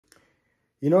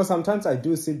You know, sometimes I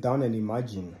do sit down and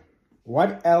imagine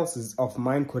what else is of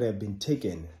mine could have been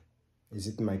taken. Is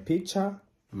it my picture,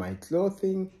 my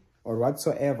clothing, or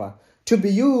whatsoever, to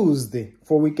be used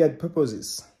for wicked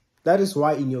purposes? That is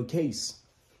why in your case,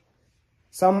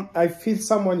 I feel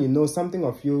someone you know, something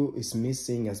of you is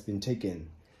missing, has been taken.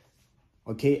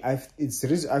 Okay, I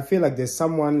feel like there's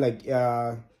someone like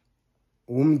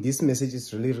whom this message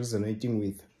is really resonating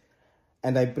with.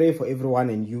 And I pray for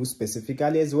everyone and you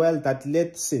specifically as well, that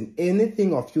listen,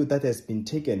 anything of you that has been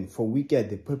taken for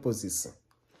wicked purposes,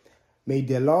 may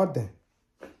the Lord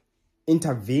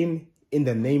intervene in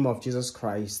the name of Jesus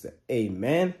Christ.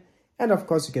 Amen. And of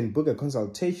course, you can book a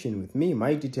consultation with me.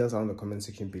 My details are in the comment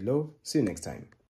section below. See you next time.